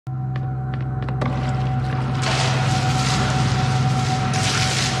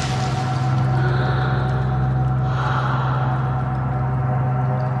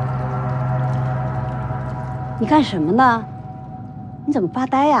你干什么呢？你怎么发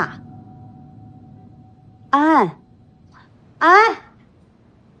呆呀？安安，安安，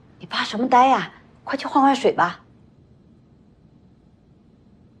你发什么呆呀？快去换水吧。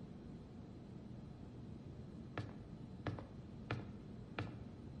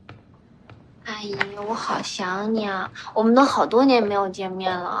阿姨，我好想你啊！我们都好多年没有见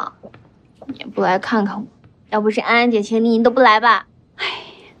面了，你也不来看看我。要不是安安姐请你，你都不来吧？哎，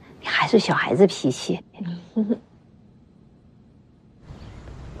你还是小孩子脾气。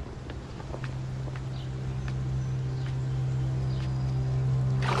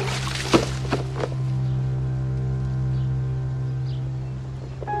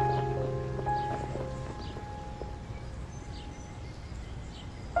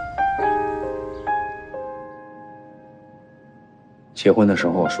结婚的时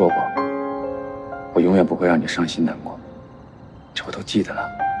候我说过，我永远不会让你伤心难过，这我都记得了。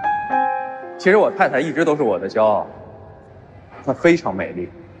其实我太太一直都是我的骄傲，她非常美丽，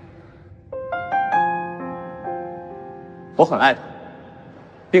我很爱她，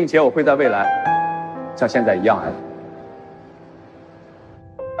并且我会在未来像现在一样爱她。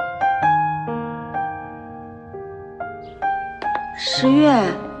10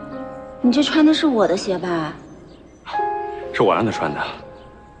月，你这穿的是我的鞋吧？是我让他穿的，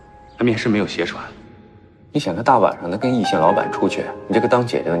他面试没有鞋穿。你想他大晚上的跟异性老板出去，你这个当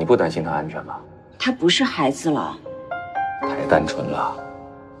姐姐的，你不担心他安全吗？他不是孩子了，太单纯了，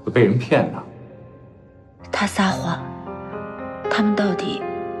会被人骗的。他撒谎，他们到底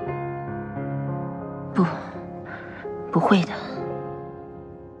不会的。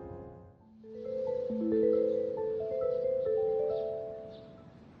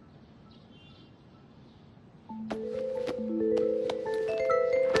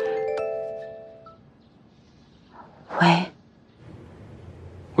喂，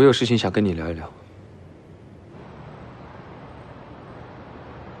我有事情想跟你聊一聊。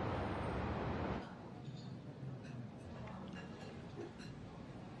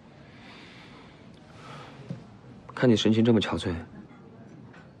看你神情这么憔悴，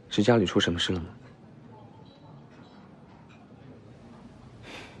是家里出什么事了吗？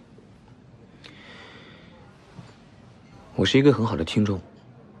我是一个很好的听众，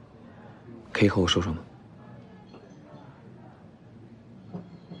可以和我说说吗？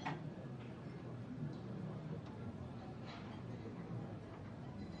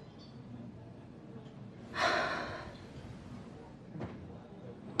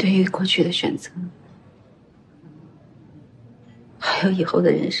对于过去的选择，还有以后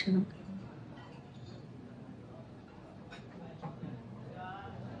的人生，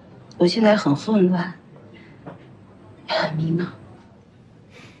我现在很混乱，也很迷茫。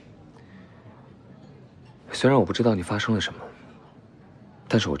虽然我不知道你发生了什么，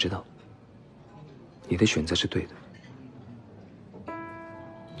但是我知道，你的选择是对的。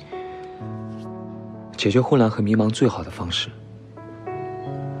解决混乱和迷茫最好的方式，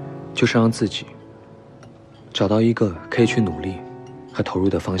就是让自己找到一个可以去努力和投入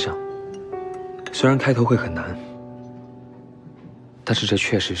的方向。虽然开头会很难，但是这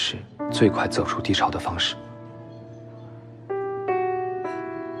确实是最快走出低潮的方式。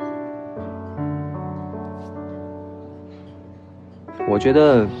我觉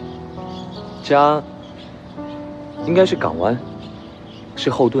得家应该是港湾，是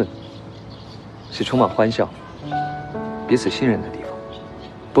后盾，是充满欢笑、彼此信任的地方，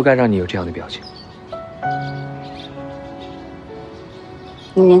不该让你有这样的表情。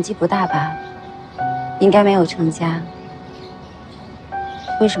你年纪不大吧？应该没有成家，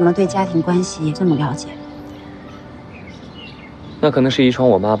为什么对家庭关系这么了解？那可能是遗传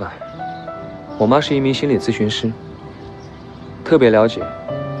我妈吧。我妈是一名心理咨询师，特别了解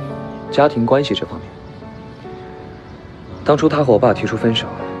家庭关系这方面。当初她和我爸提出分手，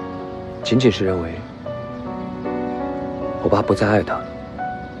仅仅是认为我爸不再爱她了。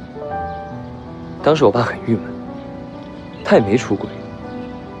当时我爸很郁闷，他也没出轨，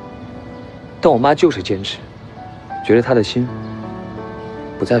但我妈就是坚持，觉得他的心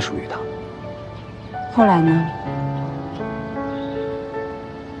不再属于他。后来呢？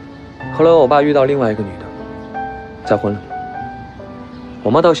后来我爸遇到另外一个女的，再婚了。我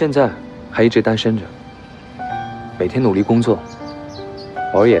妈到现在还一直单身着，每天努力工作，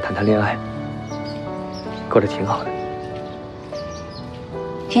偶尔也谈谈恋爱，过得挺好的。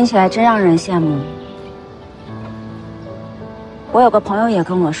听起来真让人羡慕。我有个朋友也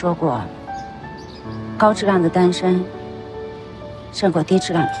跟我说过，高质量的单身胜过低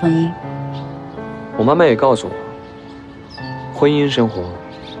质量的婚姻。我妈妈也告诉我，婚姻生活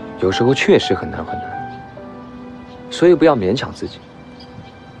有时候确实很难很难，所以不要勉强自己，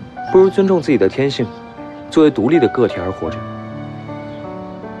不如尊重自己的天性，作为独立的个体而活着，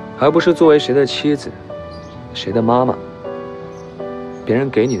而不是作为谁的妻子、谁的妈妈，别人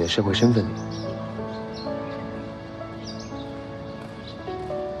给你的社会身份里。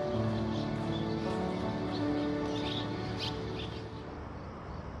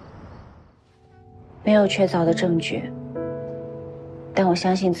没有确凿的证据，但我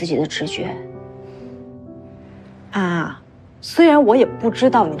相信自己的直觉。啊，虽然我也不知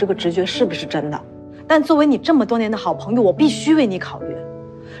道你这个直觉是不是真的，但作为你这么多年的好朋友，我必须为你考虑。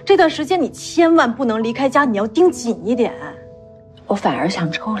这段时间你千万不能离开家，你要盯紧一点。我反而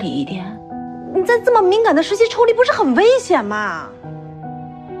想抽离一点。你在这么敏感的时期抽离，不是很危险吗？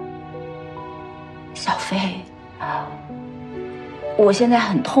小飞，我现在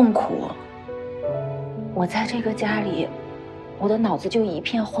很痛苦。我在这个家里，我的脑子就一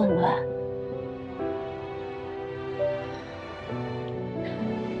片混乱。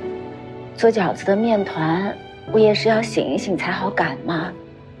做饺子的面团，我也是要醒一醒才好擀嘛。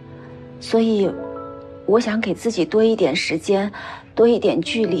所以，我想给自己多一点时间，多一点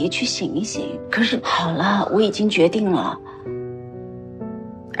距离去醒一醒。可是好了，我已经决定了，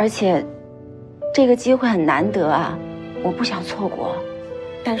而且，这个机会很难得啊，我不想错过。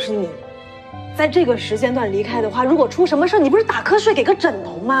但是你，在这个时间段离开的话，如果出什么事，你不是打瞌睡给个枕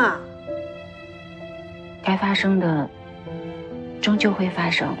头吗？该发生的，终究会发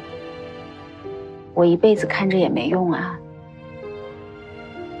生。我一辈子看着也没用啊。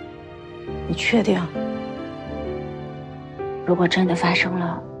你确定？如果真的发生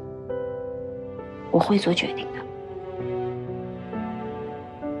了，我会做决定的。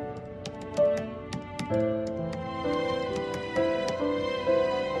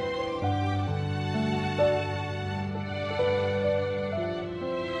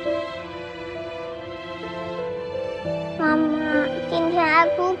妈妈，今天爱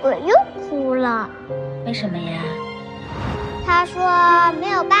哭鬼又哭了。为什么呀？他说没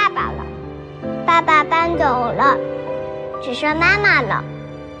有爸爸了，爸爸搬走了，只剩妈妈了。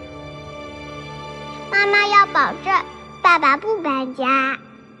妈妈要保证爸爸不搬家。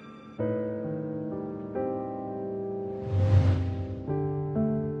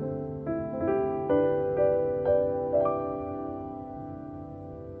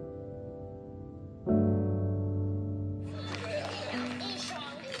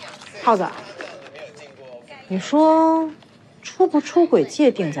耗子，你说出不出轨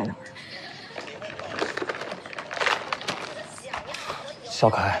界定在哪儿？小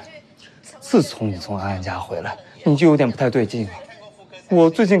可爱，自从你从安安家回来，你就有点不太对劲了。我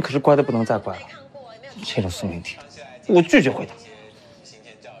最近可是乖的不能再乖了。这种送命题，我拒绝回答。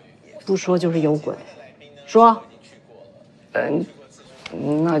不说就是有鬼，说。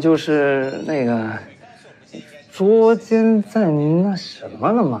那就是那个捉奸在那什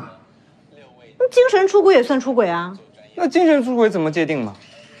么了吗？精神出轨也算出轨啊？那精神出轨怎么界定嘛？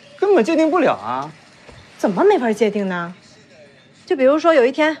根本界定不了啊！怎么没法界定呢？就比如说有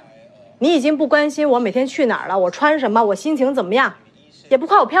一天，你已经不关心我每天去哪儿了，我穿什么，我心情怎么样，也不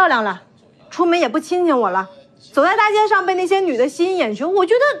夸我漂亮了，出门也不亲亲我了，走在大街上被那些女的吸引眼球，我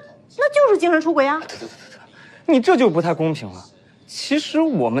觉得那就是精神出轨啊！你这就不太公平了。其实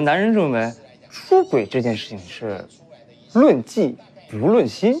我们男人认为，出轨这件事情是论迹不论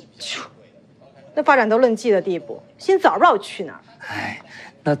心。那发展到论迹的地步，心早不知道去哪儿。哎，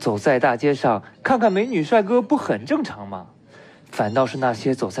那走在大街上看看美女帅哥不很正常吗？反倒是那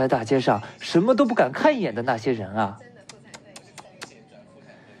些走在大街上什么都不敢看一眼的那些人啊，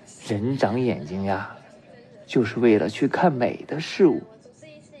人长眼睛呀，就是为了去看美的事物，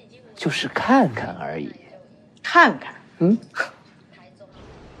就是看看而已。看看，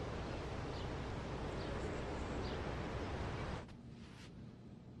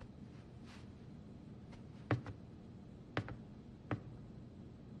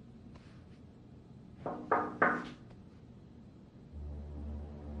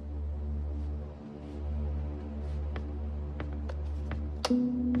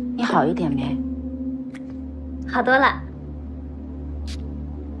你好一点没？好多了。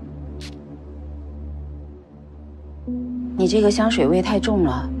你这个香水味太重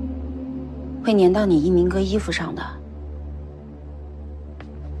了，会粘到你一鸣哥衣服上的。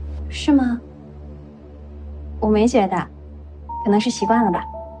是吗？我没觉得，可能是习惯了吧。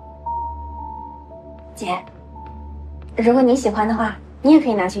姐，如果你喜欢的话，你也可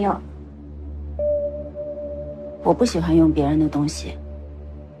以拿去用。我不喜欢用别人的东西，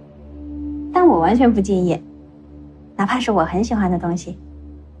但我完全不介意，哪怕是我很喜欢的东西，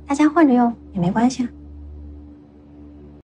大家换着用也没关系啊。